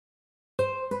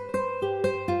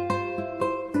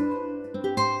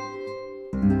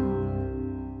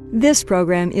This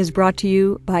program is brought to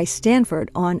you by Stanford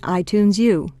on iTunes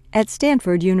U at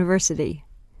Stanford University.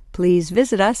 Please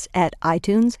visit us at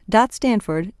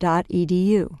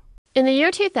itunes.stanford.edu. In the year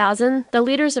 2000, the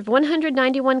leaders of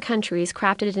 191 countries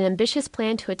crafted an ambitious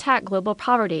plan to attack global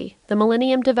poverty, the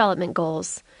Millennium Development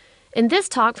Goals. In this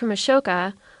talk from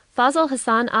Ashoka, Fazel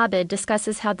Abed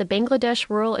discusses how the Bangladesh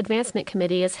Rural Advancement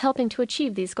Committee is helping to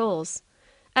achieve these goals.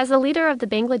 As the leader of the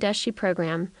Bangladeshi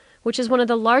program, which is one of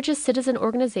the largest citizen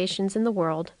organizations in the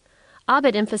world,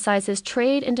 Abed emphasizes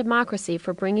trade and democracy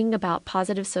for bringing about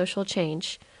positive social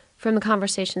change. From the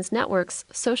Conversations Network's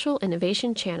Social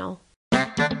Innovation Channel.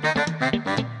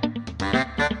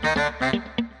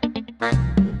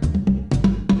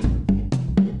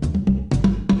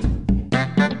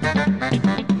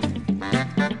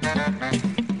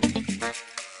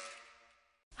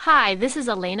 Hi, this is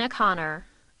Elena Connor.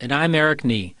 And I'm Eric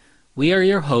Nee. We are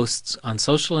your hosts on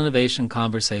Social Innovation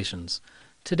Conversations.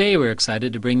 Today we're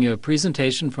excited to bring you a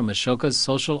presentation from Ashoka's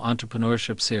Social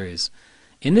Entrepreneurship Series.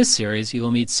 In this series, you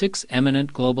will meet 6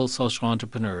 eminent global social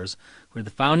entrepreneurs who are the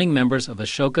founding members of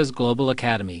Ashoka's Global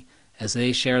Academy as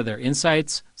they share their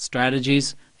insights,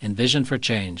 strategies, and vision for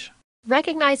change.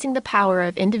 Recognizing the power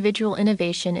of individual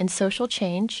innovation in social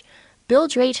change, Bill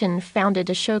Drayton founded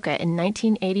Ashoka in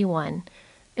 1981.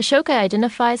 Ashoka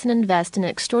identifies and invests in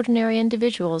extraordinary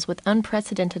individuals with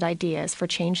unprecedented ideas for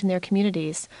change in their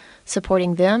communities,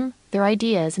 supporting them, their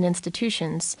ideas, and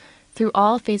institutions through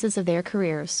all phases of their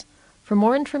careers. For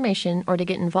more information or to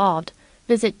get involved,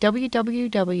 visit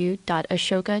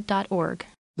www.ashoka.org.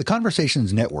 The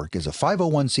Conversations Network is a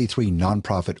 501c3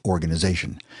 nonprofit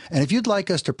organization, and if you'd like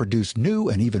us to produce new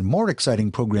and even more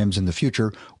exciting programs in the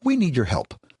future, we need your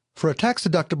help. For a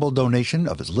tax-deductible donation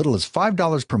of as little as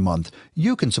 $5 per month,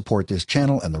 you can support this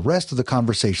channel and the rest of the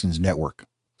Conversations Network.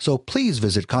 So please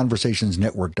visit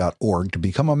conversationsnetwork.org to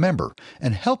become a member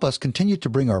and help us continue to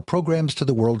bring our programs to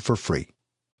the world for free.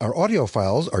 Our audio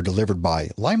files are delivered by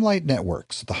Limelight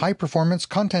Networks, the high-performance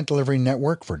content delivery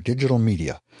network for digital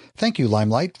media. Thank you,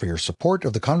 Limelight, for your support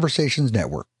of the Conversations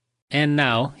Network. And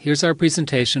now, here's our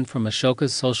presentation from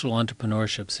Ashoka's Social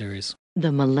Entrepreneurship Series.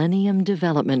 The Millennium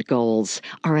Development Goals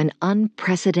are an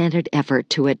unprecedented effort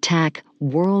to attack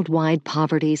worldwide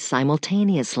poverty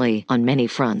simultaneously on many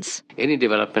fronts. Any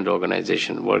development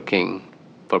organization working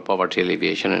for poverty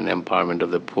alleviation and empowerment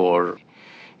of the poor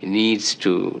needs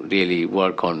to really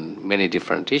work on many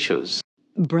different issues.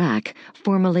 BRAC,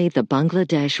 formerly the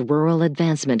Bangladesh Rural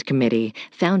Advancement Committee,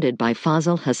 founded by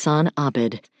Fazel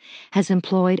Abed, has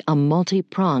employed a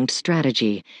multi-pronged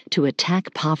strategy to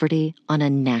attack poverty on a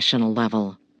national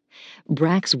level.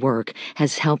 BRAC's work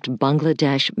has helped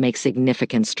Bangladesh make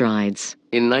significant strides.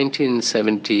 In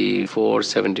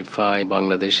 1974-75,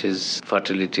 Bangladesh's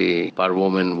fertility per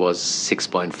woman was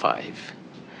 6.5,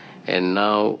 and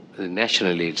now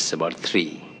nationally it's about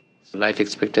 3. Life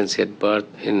expectancy at birth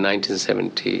in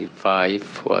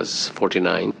 1975 was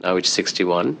 49. Now it's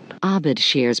 61. Abed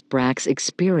shares BRAC's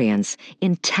experience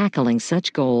in tackling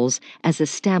such goals as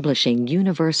establishing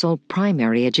universal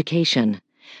primary education,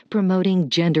 promoting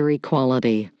gender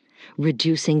equality,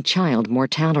 reducing child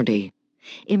mortality,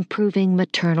 improving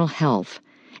maternal health,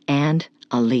 and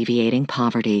alleviating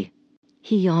poverty.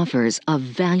 He offers a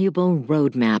valuable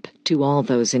roadmap to all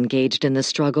those engaged in the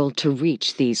struggle to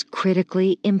reach these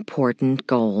critically important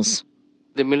goals.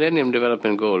 The Millennium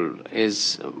Development Goal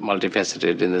is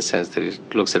multifaceted in the sense that it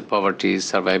looks at poverty,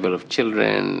 survival of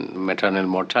children, maternal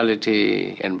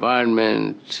mortality,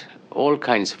 environment, all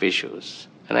kinds of issues.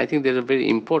 And I think they're very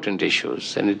important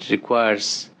issues, and it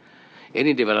requires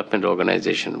any development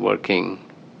organization working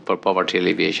for poverty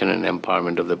alleviation and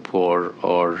empowerment of the poor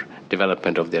or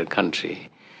development of their country.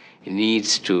 It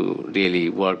needs to really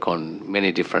work on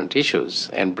many different issues.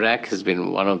 And BRAC has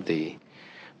been one of the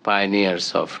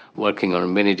pioneers of working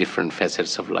on many different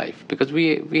facets of life, because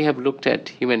we have looked at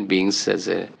human beings as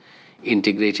an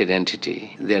integrated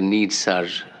entity. Their needs are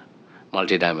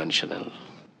multidimensional.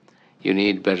 You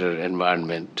need better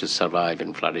environment to survive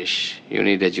and flourish. You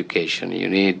need education. You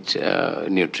need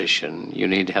nutrition. You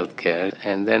need healthcare.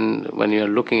 And then when you're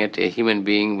looking at a human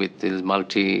being with these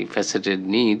multifaceted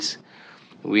needs,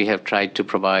 we have tried to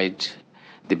provide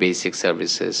the basic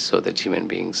services so that human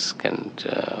beings can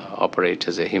operate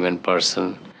as a human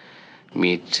person,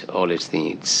 meet all its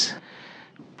needs.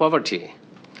 Poverty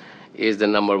is the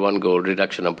number one goal,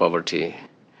 reduction of poverty.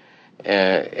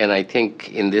 And I think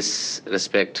in this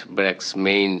respect, BRAC's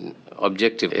main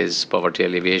objective is poverty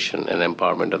alleviation and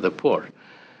empowerment of the poor.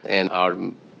 And our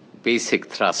basic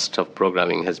thrust of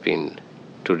programming has been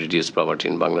to reduce poverty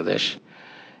in Bangladesh.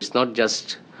 It's not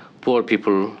just poor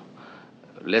people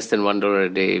less than $1 a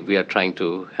day, we are trying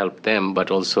to help them,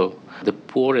 but also the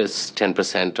poorest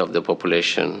 10% of the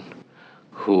population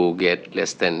who get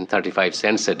less than 35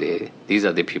 cents a day. These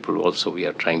are the people also we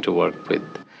are trying to work with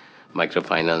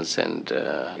microfinance and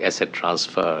asset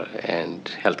transfer and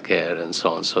healthcare and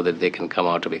so on, so that they can come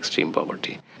out of extreme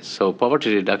poverty. So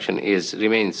poverty reduction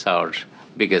remains our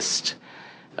biggest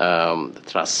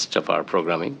thrust of our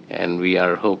programming, and we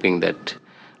are hoping that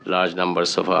large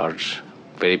numbers of our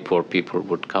very poor people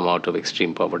would come out of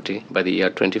extreme poverty by the year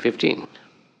 2015.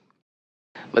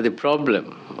 But the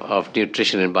problem of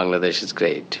nutrition in Bangladesh is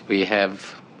great. We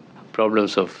have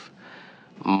problems of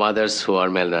mothers who are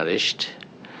malnourished,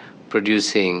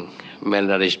 producing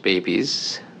malnourished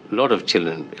babies. A lot of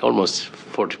children, almost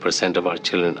 40% of our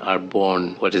children, are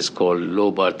born what is called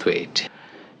low birth weight.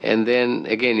 And then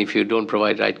again, if you don't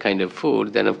provide right kind of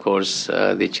food, then of course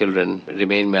the children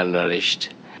remain malnourished.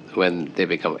 When they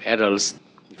become adults,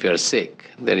 if you are sick,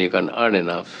 then you can earn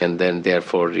enough, and then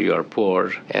therefore you are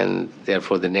poor, and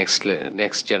therefore the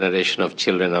next generation of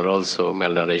children are also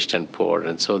malnourished and poor,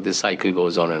 and so the cycle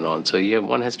goes on and on. So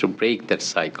one has to break that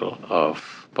cycle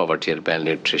of poverty and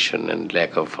malnutrition and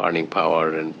lack of earning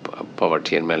power and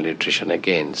poverty and malnutrition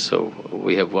again. So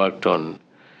we have worked on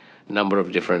a number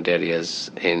of different areas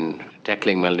in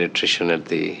tackling malnutrition at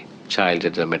the child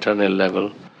at the maternal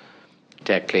level,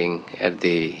 tackling at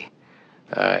the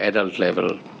adult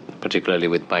level, particularly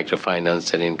with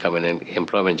microfinance and income and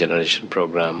employment generation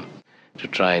program, to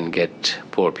try and get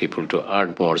poor people to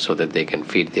earn more so that they can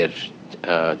feed their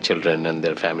children and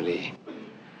their family,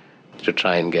 to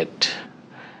try and get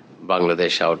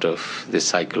Bangladesh out of this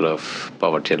cycle of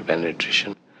poverty and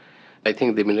malnutrition. I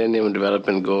think the Millennium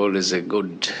Development Goal is a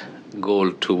good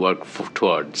goal to work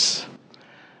towards.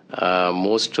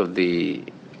 Most of the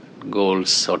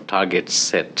goals or targets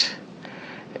set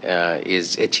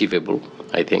is achievable,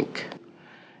 I think.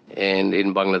 And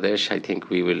in Bangladesh, I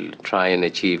think we will try and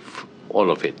achieve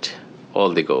all of it,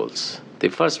 all the goals. The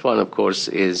first one, of course,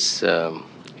 is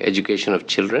education of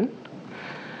children,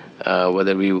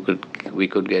 whether we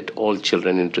could get all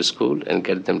children into school and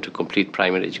get them to complete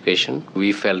primary education.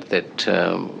 We felt that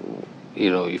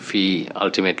if we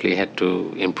ultimately had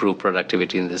to improve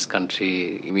productivity in this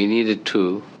country, we needed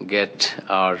to get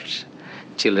our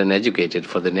children educated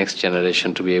for the next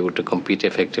generation to be able to compete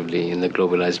effectively in the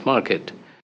globalized market.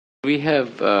 We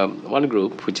have one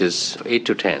group, which is 8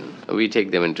 to 10. We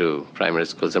take them into primary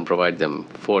schools and provide them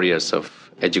 4 years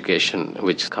of education,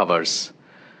 which covers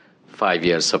 5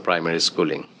 years of primary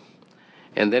schooling.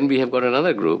 And then we have got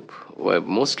another group, where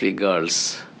mostly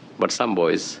girls, but some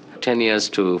boys, 10 years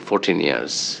to 14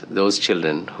 years. Those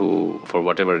children who, for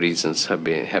whatever reasons,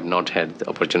 have not had the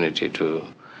opportunity to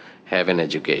have an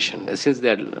education. Since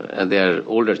they're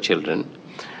older children,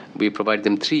 we provide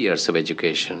them 3 years of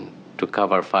education to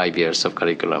cover 5 years of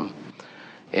curriculum.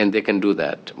 And they can do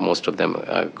that. Most of them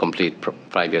complete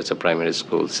 5 years of primary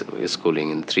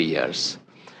schooling in 3 years.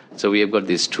 So we have got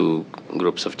these two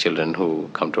groups of children who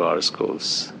come to our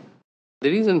schools. The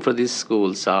reason for these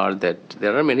schools are that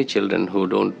there are many children who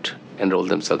don't enroll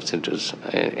themselves into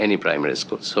any primary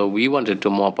school. So we wanted to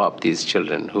mop up these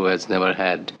children who has never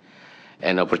had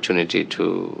an opportunity to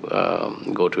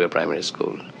go to a primary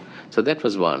school. So that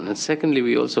was one. And secondly,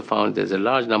 we also found there's a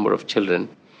large number of children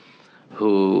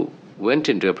who went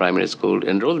into a primary school,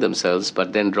 enrolled themselves,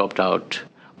 but then dropped out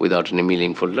without any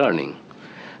meaningful learning.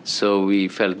 So we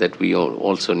felt that we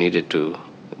also needed to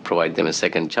provide them a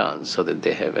second chance so that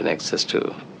they have an access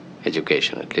to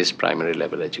education, at least primary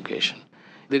level education.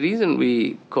 The reason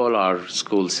we call our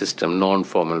school system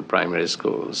non-formal primary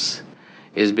schools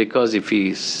is because if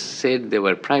we said they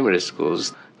were primary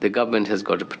schools, the government has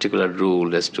got a particular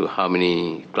rule as to how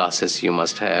many classes you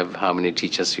must have, how many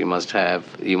teachers you must have,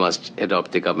 you must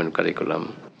adopt the government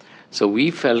curriculum. So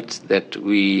we felt that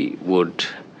we would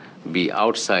be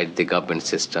outside the government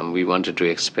system. We wanted to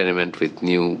experiment with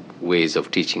new ways of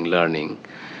teaching, learning.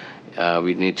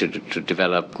 We needed to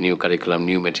develop new curriculum,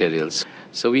 new materials.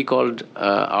 So we called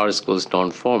our schools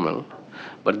non-formal.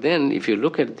 But then if you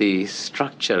look at the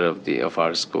structure of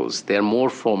our schools, they are more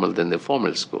formal than the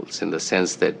formal schools in the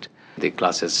sense that the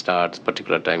classes start,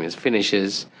 particular time is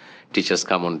finishes, teachers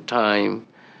come on time,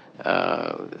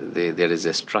 there is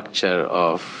a structure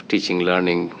of teaching,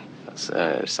 learning,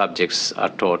 subjects are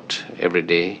taught every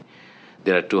day.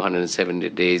 There are 270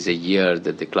 days a year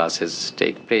that the classes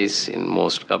take place. In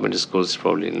most government schools,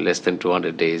 probably in less than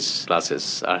 200 days,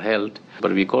 classes are held.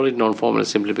 But we call it non-formal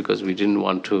simply because we didn't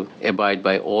want to abide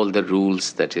by all the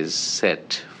rules that is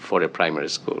set for a primary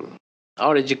school.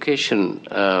 Our education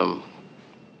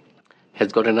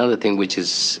has got another thing which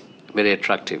is very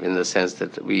attractive in the sense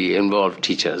that we involve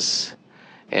teachers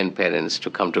and parents to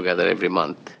come together every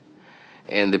month.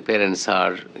 And the parents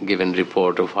are given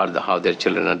report of how their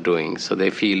children are doing. So they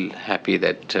feel happy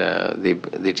that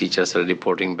the teachers are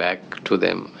reporting back to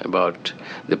them about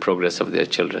the progress of their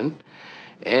children.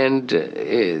 And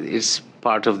it's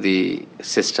part of the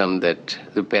system that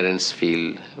the parents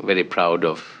feel very proud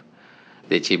of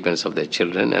the achievements of their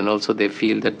children, and also they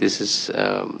feel that this is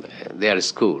their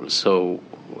school. So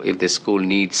if the school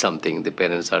needs something, the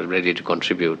parents are ready to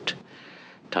contribute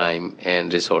time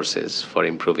and resources for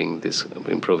improving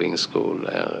school,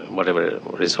 whatever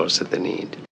resources they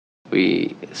need.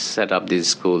 We set up these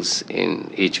schools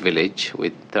in each village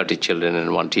with 30 children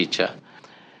and one teacher.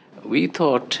 We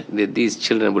thought that these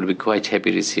children would be quite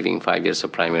happy receiving 5 years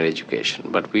of primary education,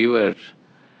 but we were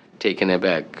taken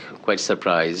aback, quite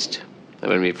surprised,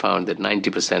 when we found that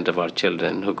 90% of our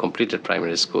children who completed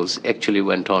primary schools actually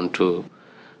went on to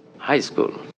high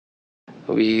school.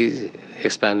 We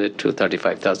expanded to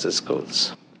 35,000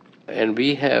 schools. And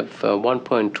we have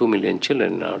 1.2 million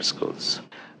children in our schools.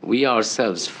 We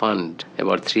ourselves fund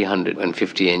about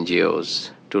 350 NGOs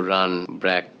to run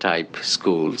BRAC-type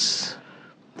schools.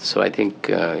 So I think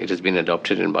it has been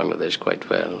adopted in Bangladesh quite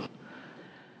well.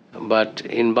 But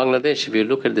in Bangladesh, if you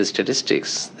look at the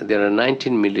statistics, there are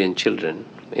 19 million children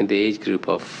in the age group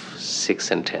of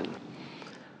 6 and 10.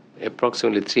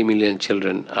 Approximately 3 million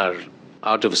children are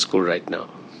out of school right now,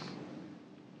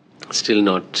 still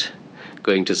not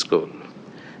going to school.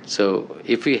 So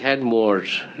if we had more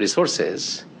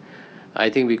resources, I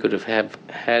think we could have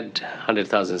had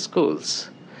 100,000 schools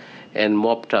and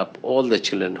mopped up all the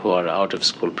children who are out of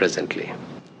school presently.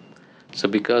 So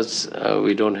because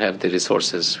we don't have the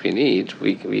resources we need,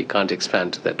 we can't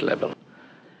expand to that level.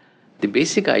 The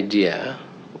basic idea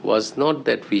was not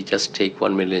that we just take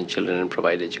 1 million children and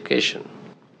provide education.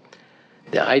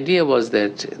 The idea was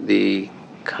that the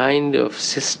kind of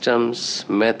systems,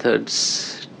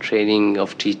 methods, training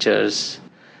of teachers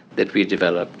that we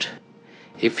developed,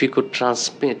 if we could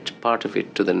transmit part of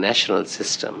it to the national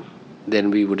system,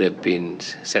 then we would have been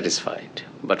satisfied.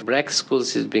 But BRAC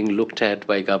schools is being looked at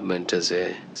by government as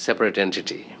a separate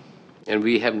entity, and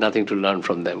we have nothing to learn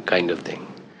from them, kind of thing.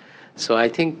 So I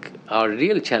think our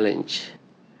real challenge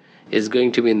is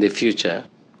going to be in the future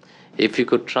if we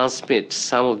could transmit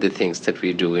some of the things that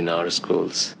we do in our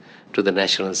schools to the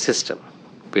national system,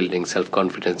 building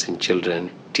self-confidence in children,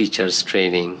 teachers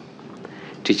training,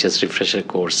 teachers refresher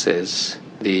courses,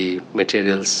 the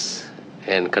materials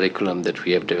and curriculum that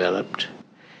we have developed.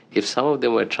 If some of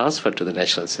them were transferred to the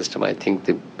national system, I think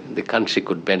the country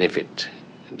could benefit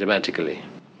dramatically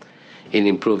in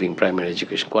improving primary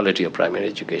education, quality of primary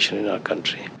education in our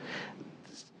country.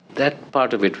 That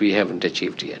part of it we haven't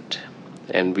achieved yet,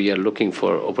 and we are looking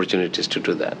for opportunities to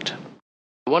do that.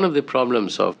 One of the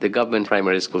problems of the government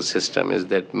primary school system is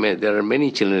that there are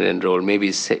many children enrolled, maybe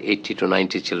 80 to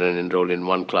 90 children enrolled in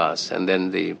one class, and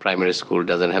then the primary school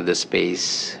doesn't have the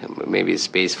space, maybe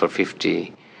space for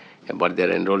 50, but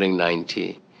they're enrolling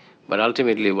 90. But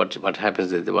ultimately what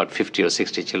happens is about 50 or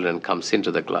 60 children comes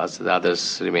into the class, the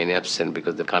others remain absent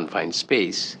because they can't find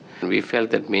space. And we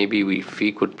felt that maybe if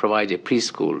we could provide a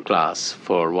preschool class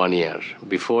for 1 year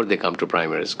before they come to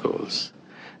primary schools,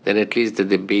 then at least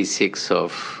the basics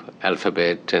of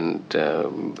alphabet and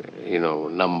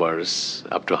numbers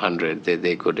up to 100,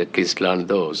 they could at least learn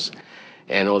those,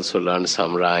 and also learn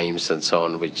some rhymes and so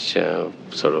on, which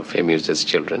sort of amuses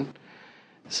children.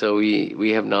 So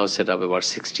we have now set up about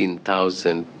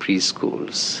 16,000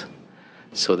 preschools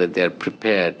so that they are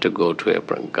prepared to go to a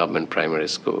government primary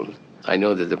school. I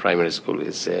know that the primary school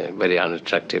is a very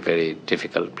unattractive, very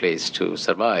difficult place to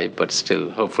survive, but still,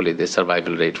 hopefully, the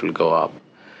survival rate will go up.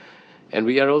 And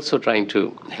we are also trying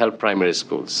to help primary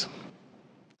schools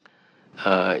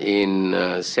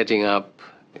in setting up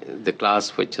the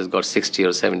class which has got 60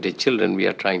 or 70 children. We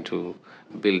are trying to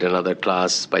build another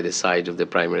class by the side of the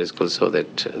primary school so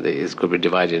that it could be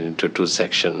divided into 2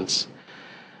 sections.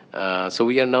 So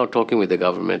we are now talking with the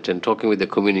government and talking with the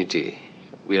community.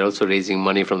 We are also raising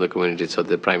money from the community so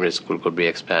the primary school could be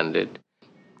expanded.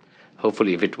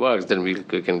 Hopefully, if it works, then we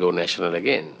can go national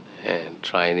again and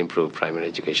try and improve primary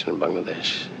education in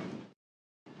Bangladesh.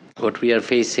 What we are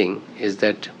facing is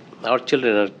that our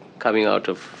children are coming out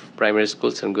of primary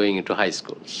schools and going into high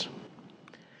schools.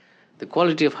 The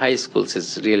quality of high schools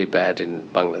is really bad in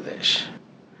Bangladesh.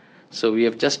 So we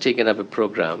have just taken up a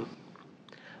program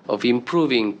of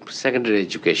improving secondary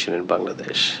education in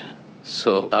Bangladesh.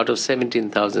 So out of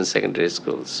 17,000 secondary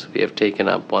schools, we have taken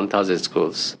up 1,000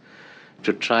 schools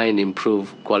to try and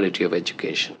improve quality of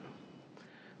education.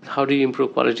 How do you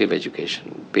improve quality of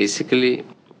education? Basically,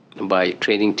 by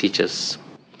training teachers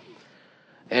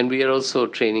And we are also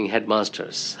training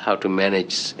headmasters how to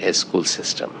manage a school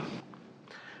system,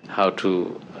 how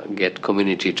to get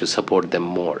community to support them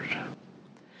more.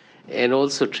 And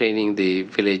also training the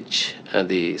village,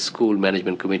 the school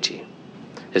management committee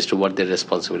as to what their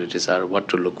responsibilities are, what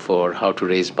to look for, how to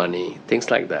raise money, things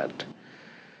like that,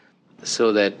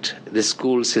 so that the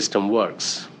school system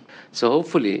works. So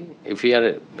hopefully, if we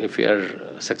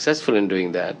are successful in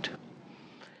doing that,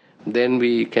 then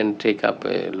we can take up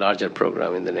a larger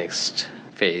program in the next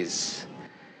phase,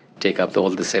 take up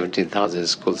all the 17,000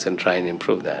 schools and try and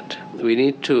improve that. We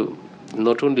need to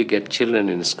not only get children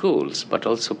in schools, but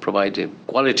also provide a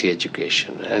quality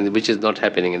education, and which is not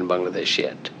happening in Bangladesh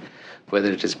yet,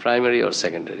 whether it is primary or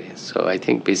secondary. So I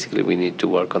think basically we need to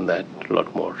work on that a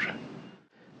lot more.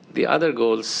 The other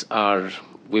goals are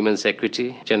women's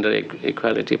equity, gender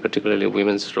equality, particularly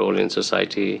women's role in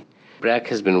society. BRAC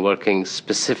has been working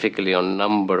specifically on a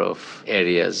number of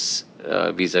areas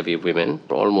vis-a-vis women.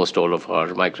 Almost all of our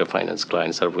microfinance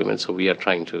clients are women, so we are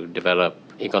trying to develop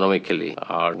economically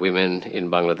our women in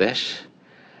Bangladesh.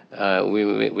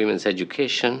 Women's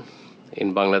education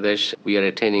in Bangladesh, we are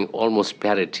attaining almost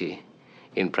parity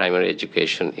in primary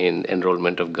education in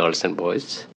enrollment of girls and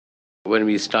boys. When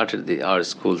we started our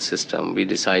school system, we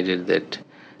decided that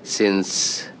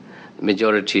since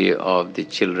majority of the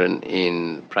children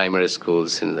in primary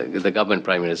schools, in the government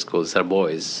primary schools, are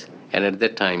boys, and at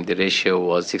that time the ratio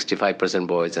was 65%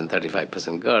 boys and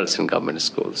 35% girls in government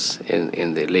schools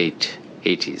in the late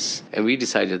 80s. And we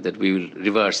decided that we will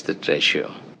reverse that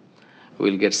ratio.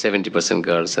 We'll get 70%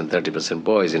 girls and 30%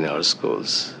 boys in our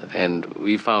schools. And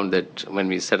we found that when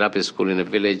we set up a school in a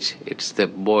village, it's the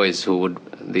boys who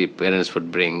the parents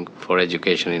would bring for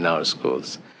education in our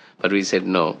schools. But we said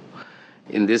no.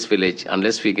 In this village,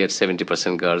 unless we get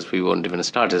 70% girls, we won't even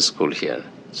start a school here.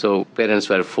 So parents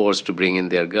were forced to bring in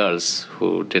their girls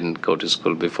who didn't go to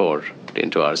school before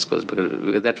into our schools,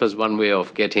 because that was one way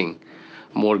of getting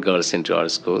more girls into our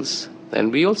schools.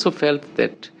 And we also felt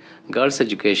that girls'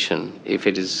 education, if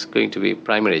it is going to be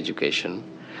primary education,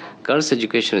 girls'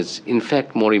 education is in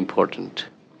fact more important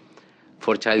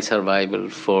for child survival,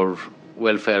 for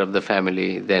welfare of the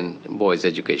family than boys'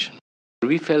 education.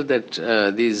 We felt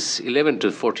that these 11 to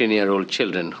 14-year-old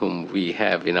children whom we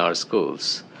have in our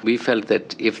schools, we felt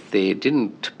that if they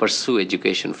didn't pursue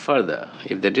education further,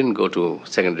 if they didn't go to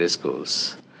secondary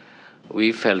schools,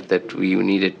 we felt that we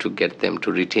needed to get them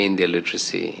to retain their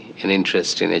literacy and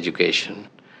interest in education,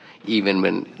 even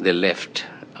when they left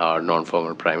our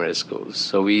non-formal primary schools.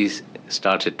 So we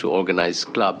started to organize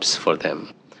clubs for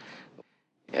them.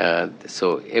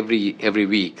 So every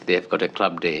week they have got a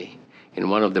club day. In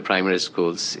one of the primary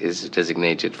schools is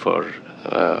designated for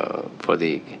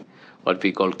the what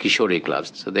we call Kishori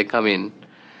clubs. So they come in,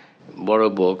 borrow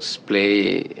books,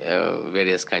 play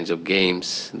various kinds of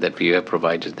games that we have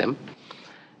provided them.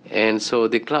 And so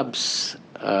the clubs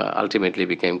ultimately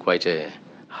became quite a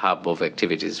hub of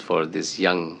activities for these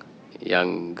young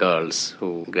girls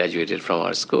who graduated from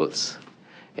our schools.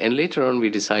 And later on we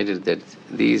decided that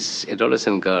these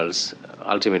adolescent girls,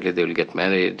 ultimately they will get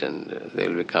married and they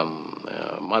will become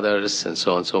mothers and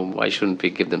so on. So why shouldn't we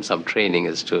give them some training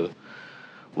as to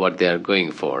what they are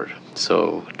going for?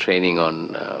 So training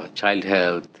on child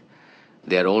health,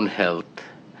 their own health.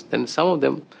 Then some of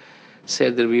them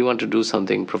said that we want to do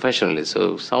something professionally.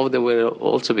 So some of them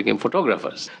also became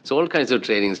photographers. So all kinds of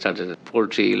training started: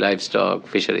 poultry, livestock,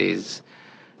 fisheries,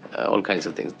 all kinds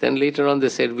of things. Then later on they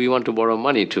said we want to borrow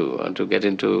money to get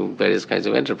into various kinds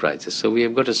of enterprises. So we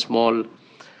have got a small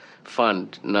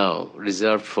fund now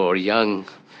reserved for young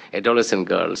adolescent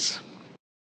girls.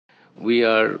 We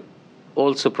are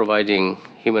also providing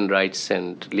human rights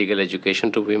and legal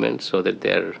education to women so that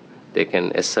they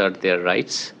can assert their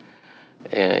rights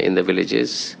in the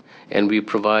villages. And we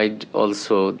provide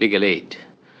also legal aid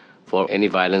for any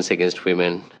violence against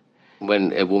women.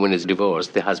 When a woman is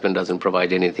divorced, the husband doesn't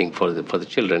provide anything for the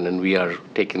children, and we are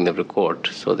taking them to court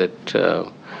so that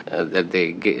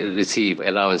they receive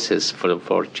allowances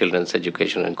for children's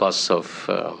education and costs of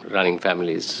running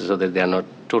families, so that they are not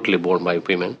totally borne by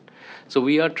women. So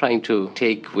we are trying to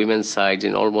take women's side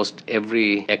in almost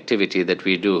every activity that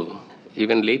we do.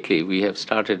 Even lately, we have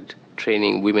started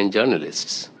training women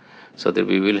journalists so that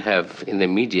we will have in the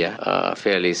media a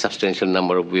fairly substantial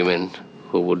number of women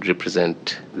who would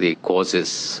represent the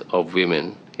causes of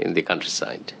women in the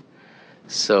countryside.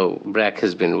 So BRAC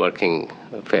has been working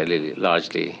fairly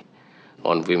largely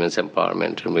on women's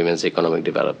empowerment and women's economic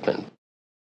development.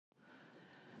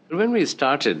 When we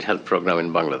started health program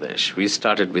in Bangladesh, we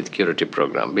started with curative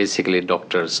program, basically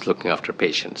doctors looking after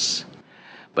patients.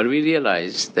 But we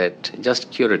realized that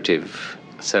just curative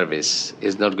service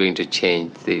is not going to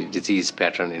change the disease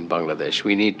pattern in Bangladesh.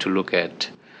 We need to look at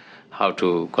how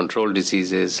to control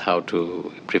diseases, how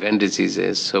to prevent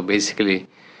diseases. So basically,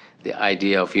 the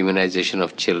idea of immunization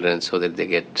of children so that they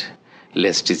get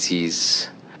less disease,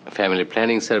 family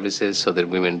planning services so that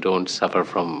women don't suffer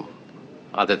from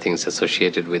other things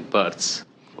associated with births.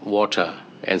 Water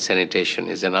and sanitation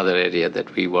is another area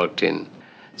that we worked in.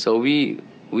 So we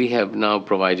have now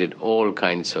provided all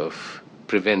kinds of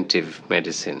preventive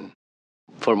medicine.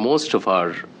 For most of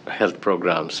our health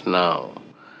programs now,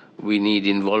 we need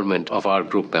involvement of our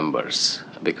group members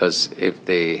because if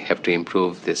they have to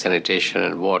improve the sanitation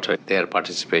and water, their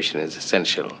participation is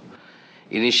essential.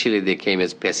 Initially, they came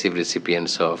as passive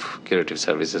recipients of curative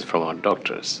services from our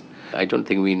doctors. I don't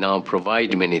think we now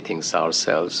provide many things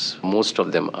ourselves. Most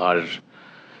of them are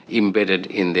embedded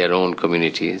in their own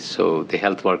communities. So the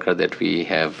health worker that we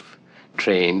have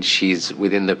trained, she's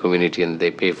within the community and they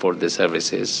pay for the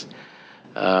services.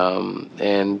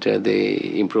 And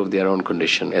they improve their own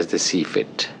condition as they see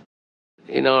fit.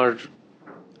 In our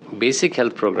basic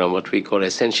health program, what we call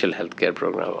essential healthcare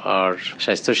program, our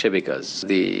Shaistho Shebikas,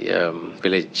 the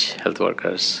village health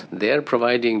workers, they are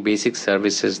providing basic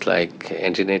services like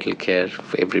antenatal care.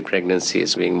 Every pregnancy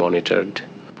is being monitored,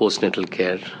 postnatal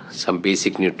care, some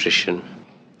basic nutrition,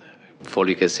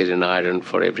 folic acid and iron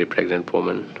for every pregnant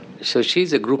woman. So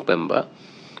she's a group member.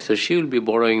 So she will be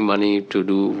borrowing money to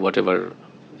do whatever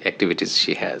activities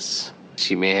she has.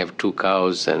 She may have 2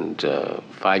 cows and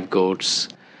 5 goats,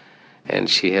 and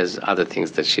she has other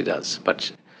things that she does.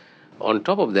 But on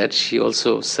top of that, she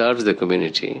also serves the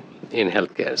community in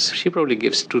healthcare. So she probably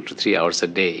gives 2 to 3 hours a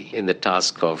day in the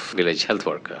task of village health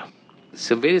worker.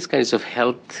 So various kinds of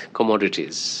health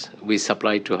commodities we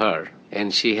supply to her,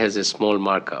 and she has a small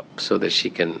markup so that she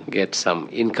can get some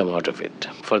income out of it.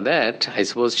 For that, I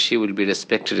suppose she will be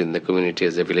respected in the community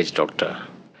as a village doctor.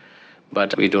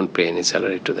 But we don't pay any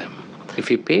salary to them. If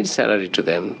we paid salary to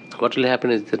them, what will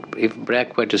happen is that if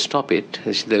BRAC were to stop it,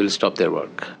 they will stop their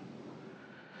work.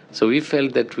 So we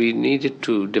felt that we needed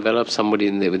to develop somebody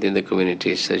within the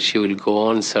community so she will go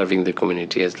on serving the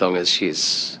community as long as she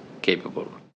is capable.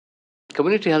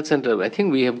 Community health center, I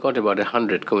think we have got about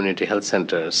 100 community health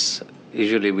centers.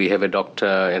 Usually we have a doctor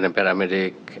and a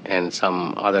paramedic and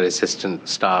some other assistant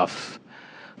staff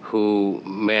who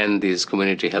man these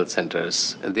community health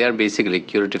centers. They are basically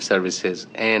curative services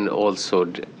and also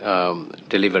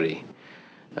delivery.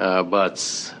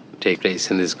 Births take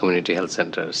place in these community health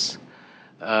centers.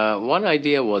 One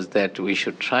idea was that we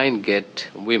should try and get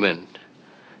women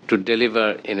to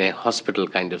deliver in a hospital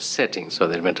kind of setting so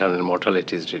that maternal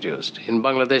mortality is reduced. In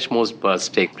Bangladesh, most births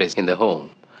take place in the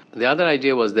home. The other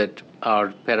idea was that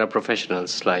our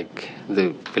paraprofessionals, like the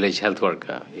village health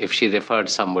worker, if she referred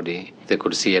somebody, they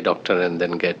could see a doctor and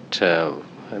then get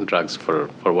drugs for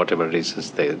whatever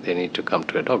reasons they need to come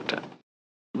to a doctor.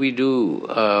 We do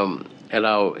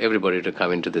allow everybody to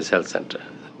come into this health center.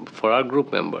 For our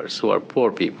group members who are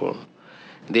poor people,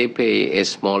 they pay a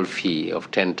small fee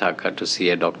of 10 taka to see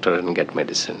a doctor and get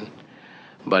medicine.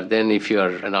 But then if you are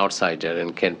an outsider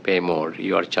and can pay more,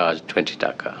 you are charged 20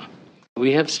 taka.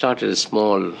 We have started a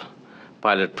small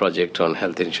pilot project on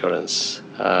health insurance.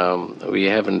 We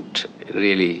haven't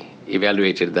really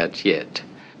evaluated that yet.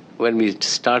 When we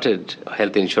started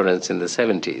health insurance in the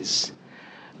 70s,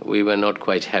 we were not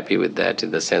quite happy with that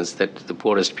in the sense that the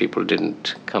poorest people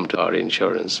didn't come to our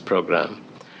insurance program.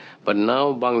 But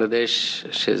now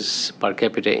Bangladesh's per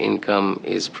capita income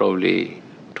is probably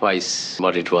twice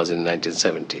what it was in the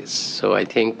 1970s. So I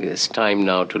think it's time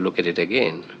now to look at it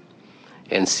again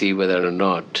and see whether or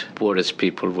not poorest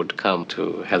people would come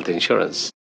to health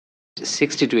insurance.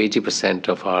 60 to 80%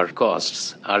 of our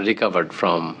costs are recovered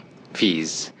from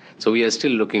fees. So we are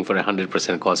still looking for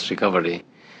 100% cost recovery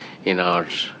in our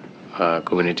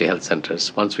community health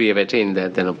centers. Once we have attained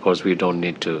that, then of course we don't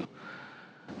need to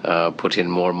put in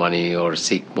more money or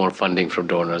seek more funding from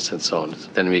donors and so on.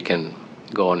 Then we can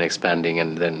go on expanding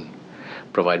and then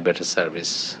provide better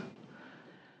service.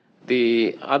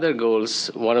 The other goals,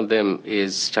 one of them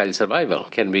is child survival.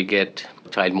 Can we get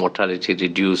child mortality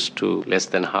reduced to less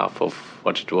than half of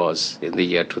what it was in the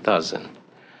year 2000?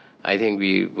 I think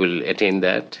we will attain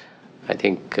that. I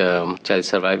think child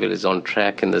survival is on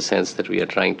track in the sense that we are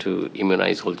trying to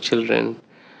immunize all children.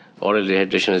 Oral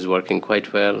rehydration is working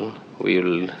quite well. We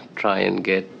will try and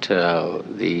get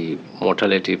the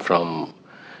mortality from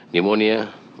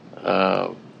pneumonia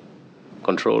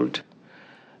controlled.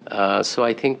 So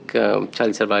I think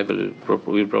child survival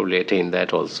will probably attain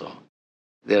that also.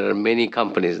 There are many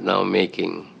companies now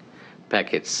making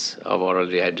packets of oral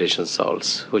rehydration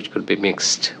salts, which could be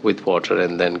mixed with water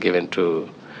and then given to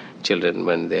children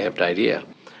when they have diarrhea.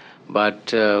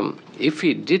 But if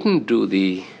we didn't do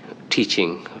the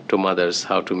teaching to mothers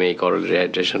how to make oral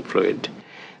rehydration fluid,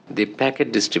 the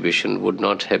packet distribution would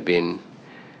not have been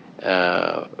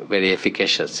very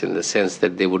efficacious, in the sense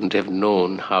that they wouldn't have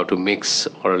known how to mix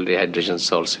oral rehydration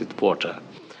salts with water.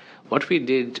 What we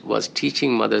did was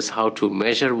teaching mothers how to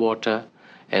measure water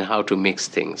and how to mix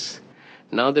things.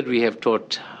 Now that we have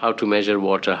taught how to measure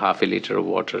water, half a liter of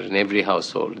water in every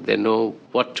household, they know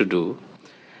what to do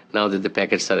now that the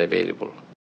packets are available.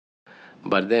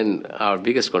 But then our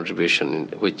biggest contribution,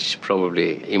 which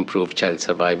probably improved child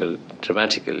survival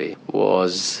dramatically,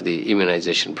 was the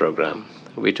immunization program.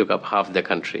 We took up half the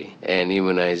country and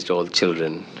immunized all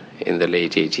children in the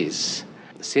late 80s.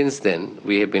 Since then,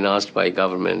 we have been asked by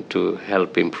government to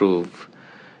help improve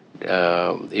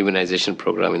immunization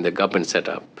program in the government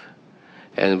setup,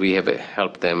 and we have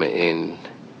helped them in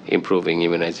improving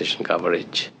immunization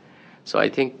coverage. So I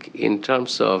think in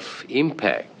terms of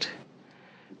impact,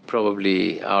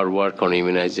 probably our work on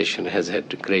immunization has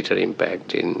had greater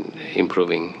impact in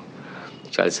improving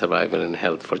child survival and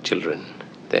health for children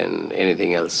than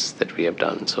anything else that we have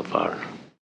done so far.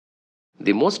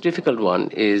 The most difficult one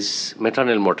is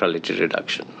maternal mortality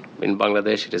reduction. In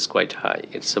Bangladesh, it is quite high.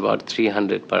 It's about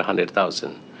 300 per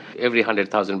 100,000. Every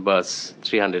 100,000 births,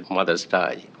 300 mothers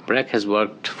die. BRAC has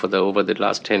worked over the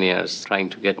last 10 years trying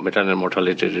to get maternal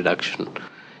mortality reduction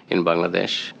in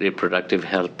Bangladesh. Reproductive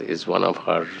health is one of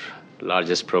our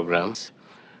largest programs.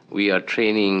 We are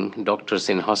training doctors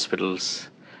in hospitals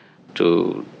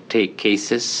to take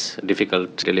cases,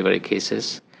 difficult delivery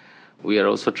cases. We are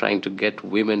also trying to get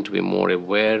women to be more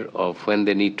aware of when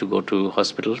they need to go to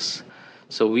hospitals.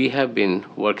 So we have been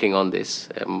working on this,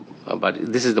 but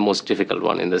this is the most difficult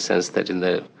one, in the sense that in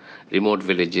the remote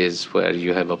villages where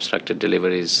you have obstructed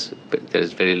deliveries, there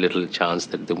is very little chance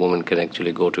that the woman can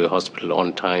actually go to a hospital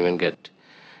on time and get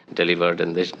delivered,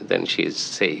 and then she is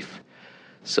safe.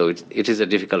 So it is a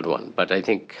difficult one, but I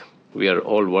think we are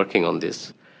all working on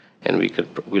this, and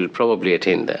we'll probably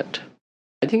attain that.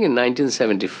 I think in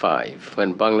 1975,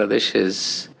 when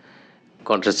Bangladesh's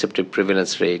contraceptive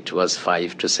prevalence rate was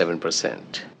 5 to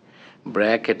 7%,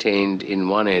 BRAC attained in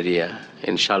one area,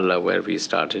 in Shalla, where we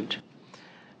started,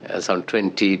 some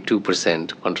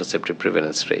 22% contraceptive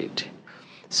prevalence rate.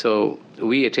 So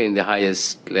we attained the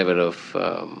highest level of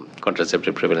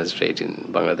contraceptive prevalence rate in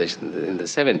Bangladesh in the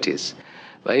 70s.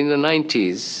 But in the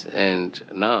 90s and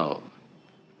now,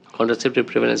 contraceptive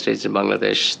prevalence rates in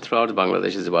Bangladesh, throughout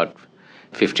Bangladesh, is about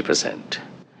 50%.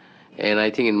 And I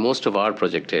think in most of our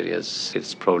project areas,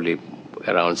 it's probably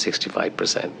around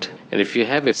 65%. And if you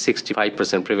have a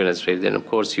 65% prevalence rate, then of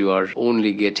course you are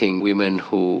only getting women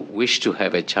who wish to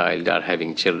have a child are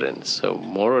having children. So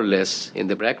more or less in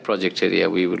the BRAC project area,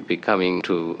 we will be coming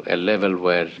to a level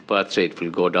where birth rate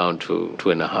will go down to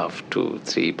 2.5 to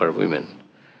 3 per woman.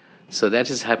 So that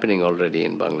is happening already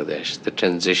in Bangladesh. The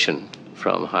transition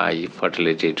from high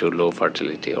fertility to low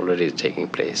fertility already is taking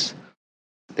place.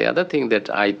 The other thing that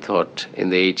I thought in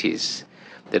the 80s,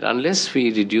 that unless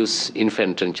we reduce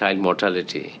infant and child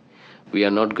mortality, we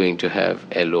are not going to have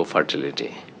a low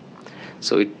fertility.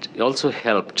 So it also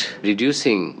helped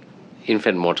reducing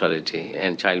infant mortality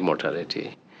and child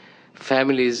mortality.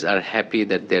 Families are happy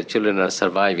that their children are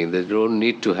surviving. They don't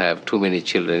need to have too many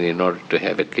children in order to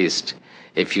have at least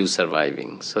a few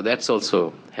surviving. So that's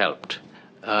also helped.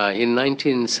 In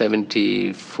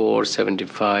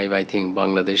 1974-75, I think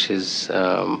Bangladesh's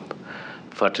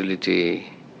fertility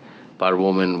per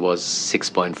woman was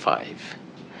 6.5.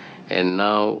 And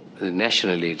now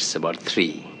nationally it's about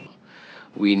 3.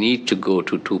 We need to go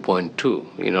to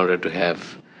 2.2 in order to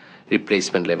have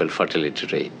replacement level fertility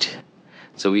rate.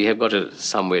 So we have got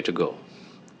some way to go.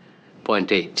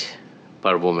 0.8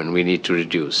 per woman we need to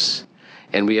reduce.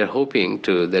 And we are hoping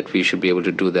that we should be able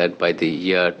to do that by the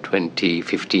year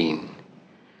 2015.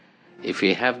 If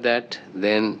we have that,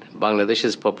 then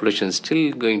Bangladesh's population is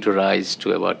still going to rise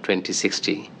to about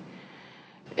 2060,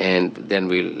 and then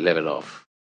we'll level off.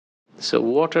 So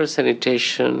water,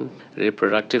 sanitation,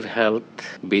 reproductive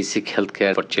health, basic health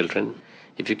care for children,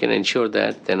 if you can ensure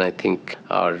that, then I think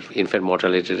our infant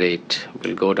mortality rate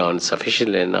will go down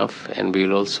sufficiently enough, and we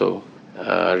will also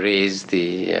raise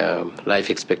the life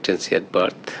expectancy at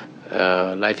birth.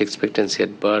 Life expectancy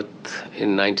at birth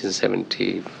in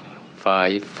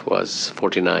 1975 was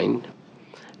 49.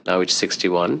 Now it's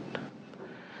 61.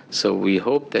 So we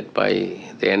hope that by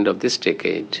the end of this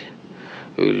decade,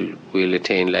 we'll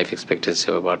attain life expectancy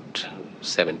of about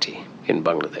 70 in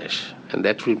Bangladesh. And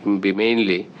that will be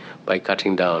mainly by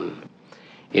cutting down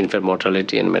infant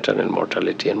mortality and maternal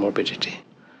mortality and morbidity.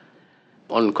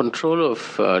 On control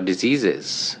of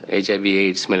diseases, HIV,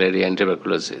 AIDS, malaria, and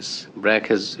tuberculosis, BRAC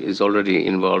is already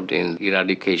involved in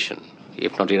eradication,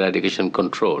 if not eradication,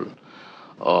 control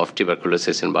of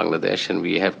tuberculosis in Bangladesh, and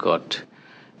we have got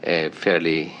a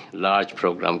fairly large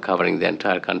program covering the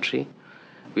entire country.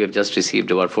 We have just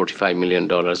received about $45 million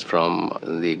from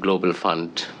the Global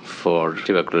Fund for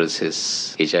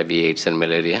Tuberculosis, HIV, AIDS, and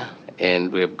Malaria, and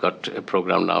we have got a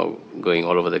program now going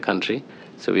all over the country.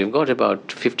 So we've got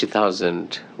about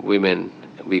 50,000 women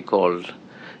we call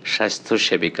Shastho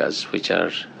Shebikas, which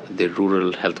are the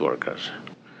rural health workers.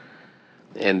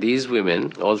 And these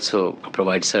women also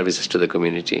provide services to the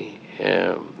community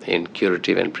in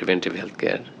curative and preventive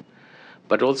healthcare.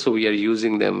 But also we are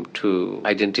using them to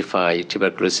identify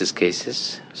tuberculosis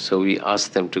cases. So we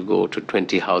ask them to go to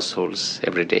 20 households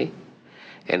every day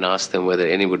and ask them whether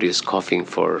anybody is coughing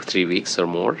for 3 weeks or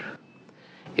more.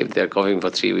 If they're coughing for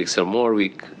 3 weeks or more,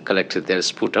 we collected their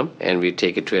sputum and we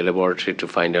take it to a laboratory to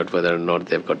find out whether or not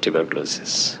they've got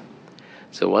tuberculosis.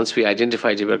 So once we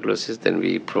identify tuberculosis, then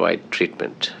we provide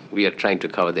treatment. We are trying to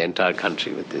cover the entire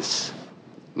country with this.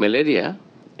 Malaria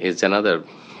is another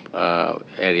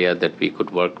area that we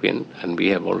could work in, and we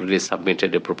have already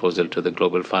submitted a proposal to the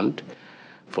Global Fund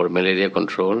for malaria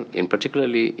control,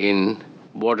 particularly in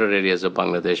border areas of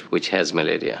Bangladesh which has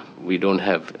malaria. We don't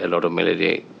have a lot of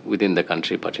malaria within the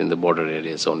country, but in the border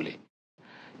areas only.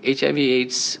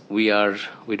 HIV/AIDS, we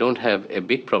don't have a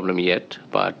big problem yet,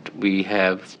 but we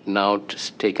have now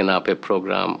taken up a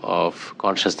program of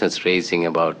consciousness raising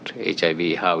about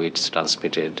HIV, how it's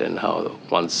transmitted, and how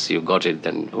once you got it,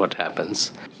 then what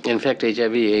happens. In fact,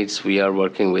 HIV/AIDS, we are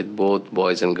working with both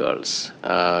boys and girls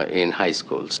in high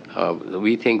schools.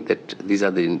 We think that these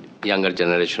are the younger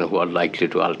generation who are likely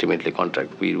to ultimately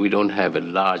contract. We don't have a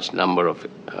large number of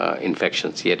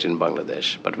infections yet in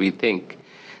Bangladesh, but we think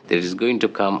that is going to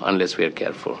come unless we are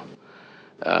careful.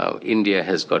 India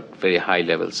has got very high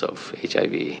levels of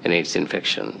HIV and AIDS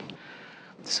infection.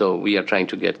 So we are trying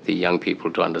to get the young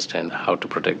people to understand how to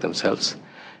protect themselves.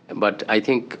 But I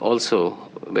think also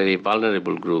very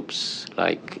vulnerable groups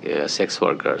like sex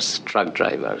workers, truck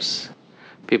drivers,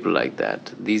 people like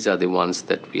that, these are the ones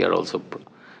that we are also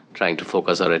trying to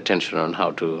focus our attention on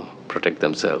how to protect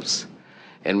themselves.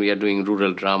 And we are doing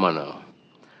rural drama now,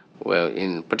 where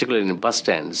particularly in bus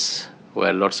stands,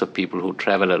 where lots of people who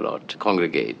travel a lot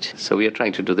congregate. So we are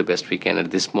trying to do the best we can at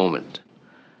this moment.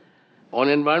 On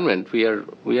environment, we are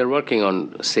working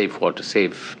on safe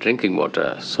drinking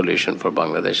water solution for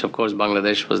Bangladesh. Of course,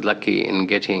 Bangladesh was lucky in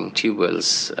getting tube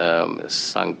wells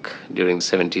sunk during the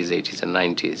 70s, 80s, and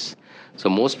 90s. So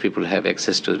most people have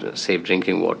access to safe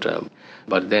drinking water.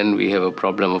 But then we have a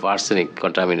problem of arsenic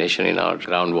contamination in our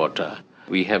groundwater.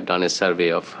 We have done a survey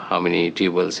of how many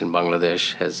tube wells in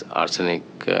Bangladesh has arsenic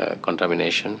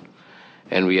contamination,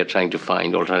 and we are trying to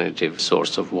find alternative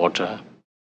source of water.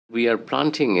 We are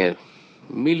planting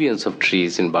millions of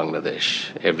trees in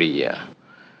Bangladesh every year.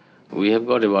 We have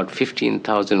got about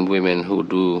 15,000 women who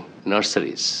do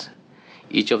nurseries.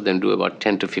 Each of them do about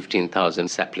 10 to 15,000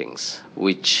 saplings,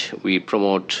 which we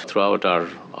promote throughout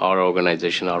our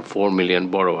organization, our 4 million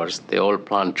borrowers. They all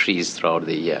plant trees throughout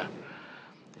the year.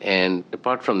 And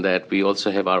apart from that, we also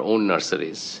have our own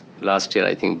nurseries. Last year,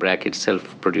 I think BRAC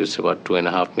itself produced about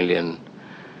 2.5 million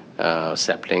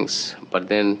saplings. But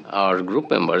then our group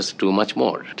members do much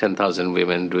more. 10,000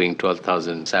 women doing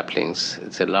 12,000 saplings.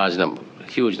 It's a large number,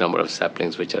 huge number of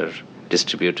saplings which are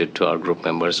distributed to our group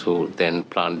members who then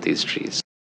plant these trees.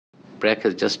 BRAC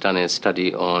has just done a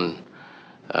study on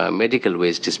medical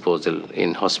waste disposal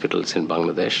in hospitals in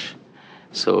Bangladesh.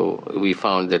 So we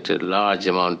found that a large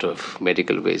amount of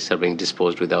medical waste are being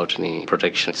disposed without any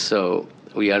protection. So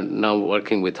we are now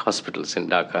working with hospitals in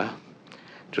Dhaka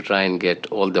to try and get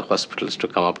all the hospitals to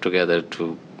come up together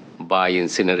to buy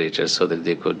incinerators so that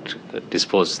they could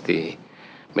dispose the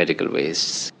medical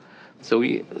wastes. So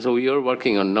we are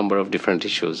working on a number of different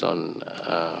issues on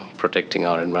protecting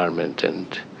our environment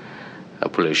and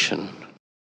pollution.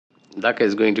 Dhaka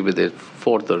is going to be the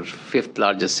 4th or 5th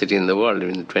largest city in the world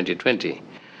in 2020.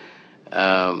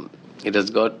 It has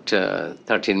got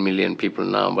 13 million people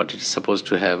now, but it's supposed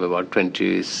to have about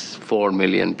 24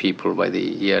 million people by the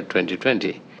year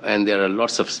 2020. And there are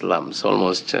lots of slums.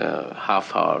 Almost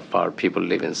half our people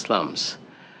live in slums.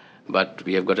 But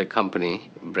we have got a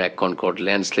company, BRAC Concord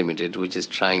Lands Limited, which is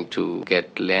trying to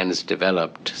get lands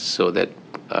developed so that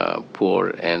poor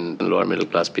and lower middle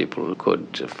class people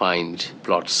could find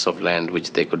plots of land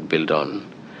which they could build on.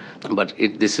 But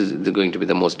this is going to be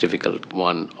the most difficult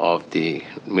one of the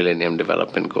Millennium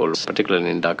Development Goals, particularly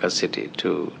in Dhaka city,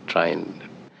 to try and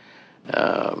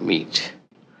meet.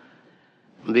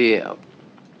 The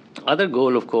Other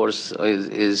goal, of course,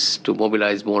 is to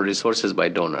mobilize more resources by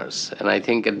donors. And I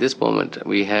think at this moment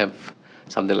we have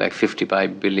something like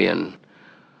 55 billion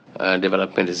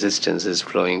development assistance is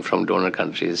flowing from donor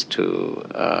countries to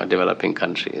developing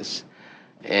countries.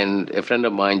 And a friend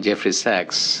of mine, Jeffrey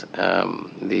Sachs,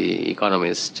 the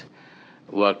economist,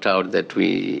 worked out that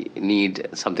we need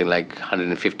something like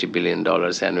 $150 billion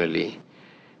annually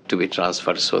to be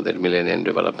transferred so that Millennium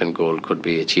Development Goal could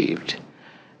be achieved.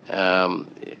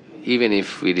 Even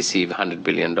if we receive $100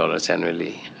 billion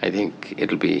annually, I think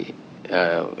it'll be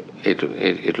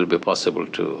possible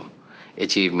to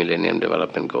achieve Millennium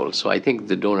Development Goals. So I think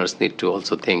the donors need to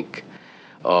also think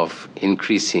of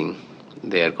increasing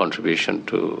their contribution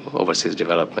to overseas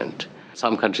development.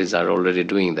 Some countries are already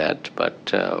doing that,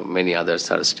 but many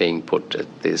others are staying put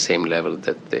at the same level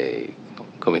that they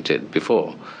committed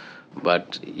before.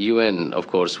 But UN, of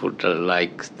course, would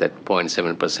like that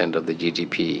 0.7% of the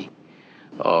GDP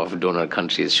of donor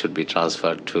countries should be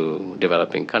transferred to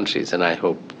developing countries, and I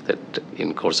hope that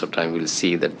in course of time we'll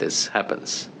see that this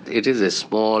happens. It is a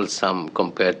small sum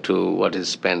compared to what is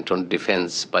spent on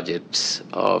defense budgets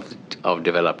of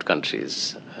developed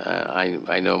countries.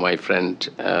 I know my friend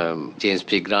James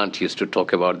P. Grant used to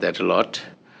talk about that a lot,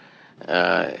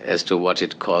 as to what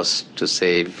it costs to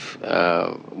save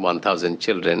 1,000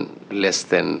 children, less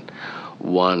than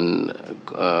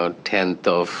 1/10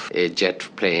 of a jet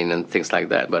plane and things like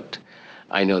that. But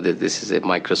I know that this is a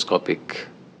microscopic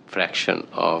fraction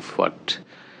of what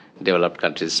developed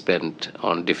countries spend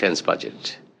on defense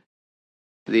budget.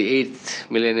 The 8th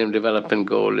Millennium Development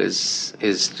Goal is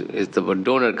the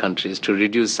donor countries to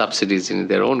reduce subsidies in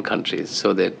their own countries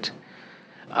so that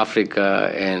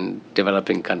Africa and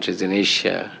developing countries in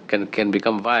Asia can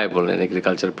become viable in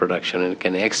agricultural production and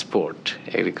can export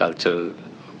agricultural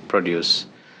produce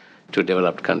to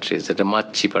developed countries at a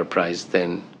much cheaper price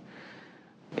than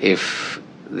if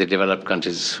the developed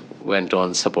countries went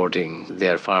on supporting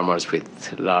their farmers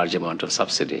with large amount of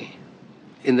subsidy.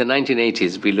 In the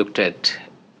 1980s, we looked at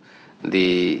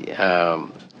the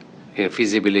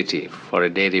feasibility for a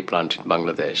dairy plant in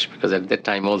Bangladesh, because at that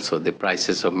time also the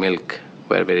prices of milk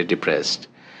were very depressed,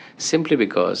 simply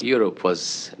because Europe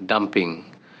was dumping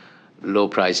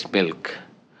low-priced milk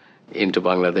into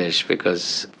Bangladesh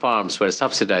because farms were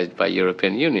subsidized by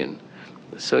European Union.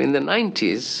 So in the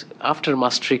 90s, after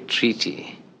Maastricht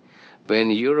Treaty,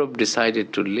 when Europe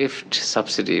decided to lift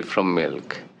subsidy from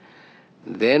milk,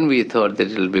 then we thought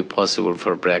that it will be possible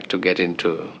for BRAC to get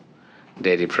into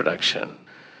dairy production.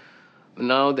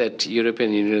 Now that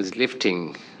European Union is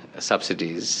lifting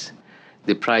subsidies,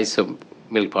 the price of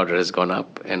milk powder has gone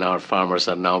up and our farmers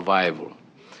are now viable.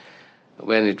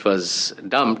 When it was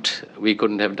dumped, we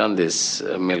couldn't have done this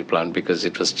milk plant because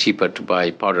it was cheaper to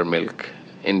buy powder milk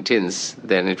in tins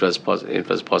than it was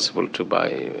possible to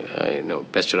buy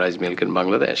pasteurized milk in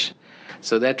Bangladesh.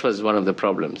 So that was one of the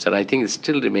problems, and I think it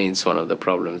still remains one of the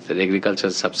problems, that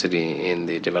agricultural subsidy in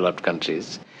the developed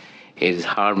countries is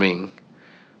harming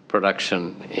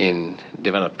production in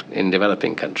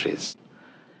developing countries.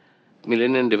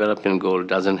 Millennium Development Goal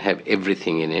doesn't have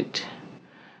everything in it.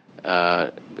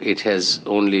 It has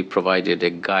only provided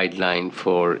a guideline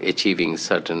for achieving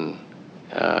certain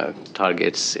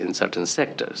targets in certain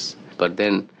sectors. But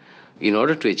then, in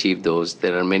order to achieve those,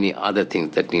 there are many other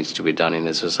things that needs to be done in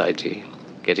a society.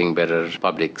 Getting better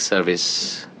public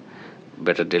service,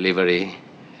 better delivery,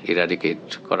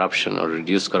 eradicate corruption or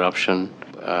reduce corruption,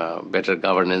 better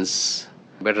governance.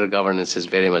 Better governance is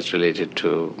very much related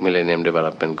to Millennium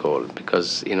Development Goal,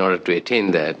 because in order to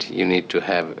attain that, you need to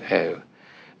have a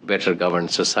better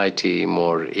governed society,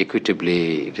 more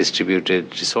equitably distributed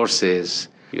resources.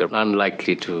 You're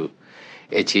unlikely to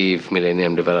achieve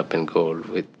Millennium Development Goal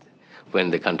when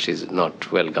the country is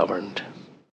not well governed.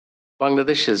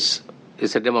 Bangladesh is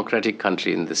a democratic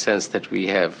country in the sense that we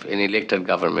have an elected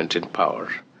government in power.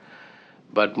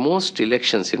 But most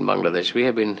elections in Bangladesh, we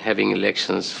have been having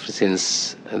elections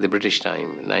since the British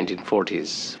time,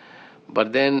 1940s.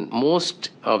 But then most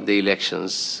of the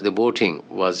elections, the voting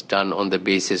was done on the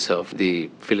basis of the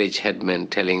village headmen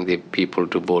telling the people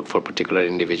to vote for particular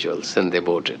individuals, and they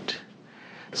voted.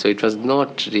 So it was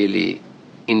not really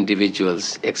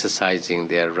individuals exercising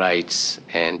their rights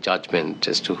and judgment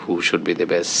as to who should be the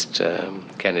best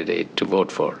candidate to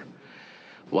vote for.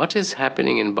 What is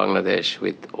happening in Bangladesh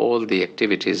with all the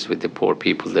activities with the poor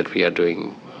people that we are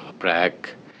doing,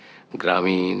 BRAC,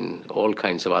 Grameen, all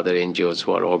kinds of other NGOs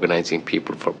who are organizing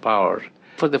people for power.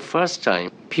 For the first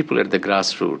time, people at the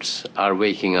grassroots are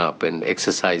waking up and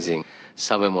exercising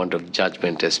some amount of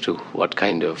judgment as to what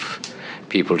kind of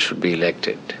people should be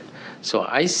elected. So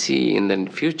I see in the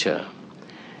future,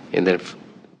 in the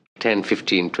 10,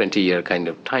 15, 20-year kind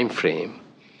of time frame,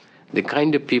 the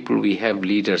kind of people we have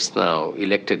leaders now,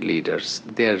 elected leaders,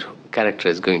 their character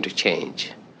is going to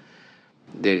change.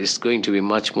 There is going to be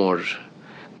much more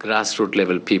grassroots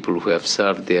level people who have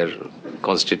served their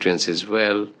constituencies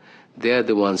well. They are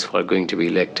the ones who are going to be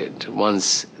elected.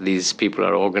 Once these people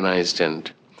are organized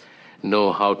and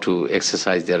know how to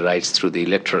exercise their rights through the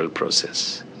electoral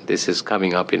process. This is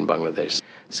coming up in Bangladesh.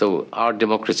 So our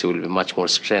democracy will be much more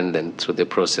strengthened through the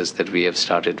process that we have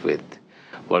started with,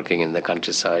 working in the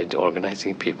countryside,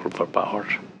 organizing people for power.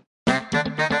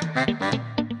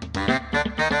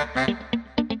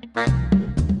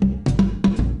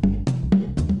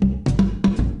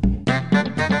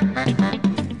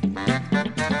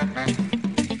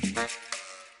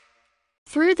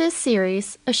 Through this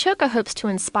series, Ashoka hopes to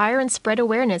inspire and spread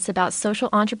awareness about social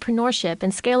entrepreneurship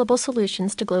and scalable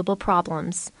solutions to global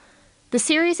problems. The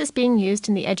series is being used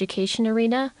in the education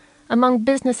arena, among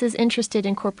businesses interested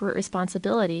in corporate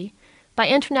responsibility, by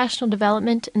international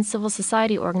development and civil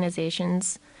society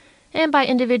organizations, and by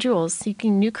individuals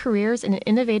seeking new careers and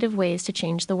innovative ways to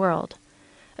change the world.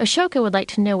 Ashoka would like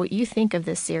to know what you think of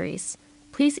this series.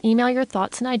 Please email your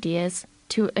thoughts and ideas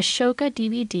to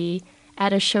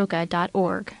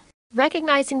ashokadvd@ashoka.org.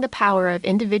 Recognizing the power of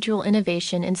individual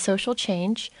innovation and social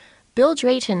change, Bill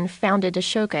Drayton founded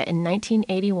Ashoka in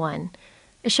 1981.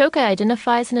 Ashoka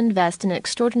identifies and invests in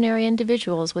extraordinary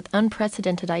individuals with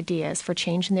unprecedented ideas for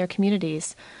change in their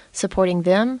communities, supporting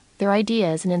them, their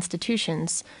ideas, and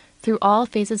institutions through all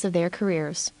phases of their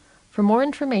careers. For more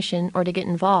information or to get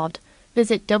involved,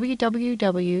 visit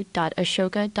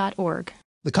www.ashoka.org.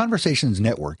 The Conversations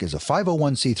Network is a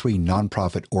 501c3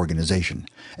 nonprofit organization,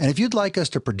 and if you'd like us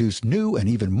to produce new and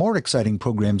even more exciting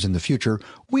programs in the future,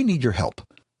 we need your help.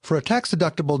 For a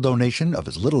tax-deductible donation of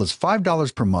as little as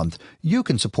 $5 per month, you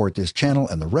can support this channel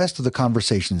and the rest of the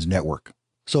Conversations Network.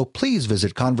 So please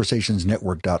visit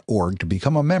conversationsnetwork.org to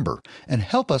become a member and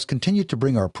help us continue to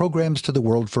bring our programs to the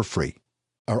world for free.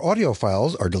 Our audio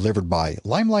files are delivered by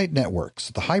Limelight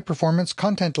Networks, the high-performance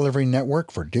content delivery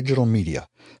network for digital media.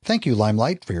 Thank you,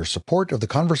 Limelight, for your support of the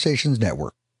Conversations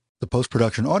Network. The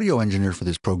post-production audio engineer for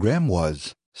this program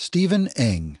was Stephen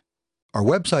Eng. Our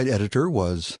website editor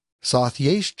was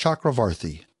Sathyesh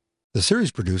Chakravarthi. The series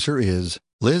producer is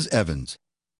Liz Evans.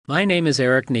 My name is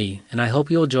Eric Nee, and I hope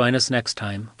you will join us next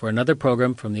time for another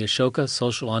program from the Ashoka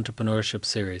Social Entrepreneurship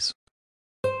Series.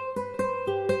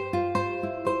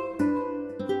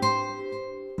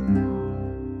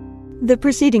 The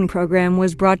preceding program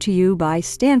was brought to you by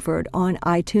Stanford on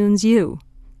iTunes U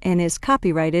and is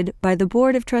copyrighted by the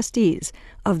Board of Trustees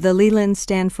of the Leland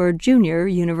Stanford Junior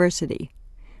University.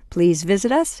 Please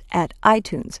visit us at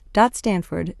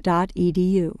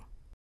itunes.stanford.edu.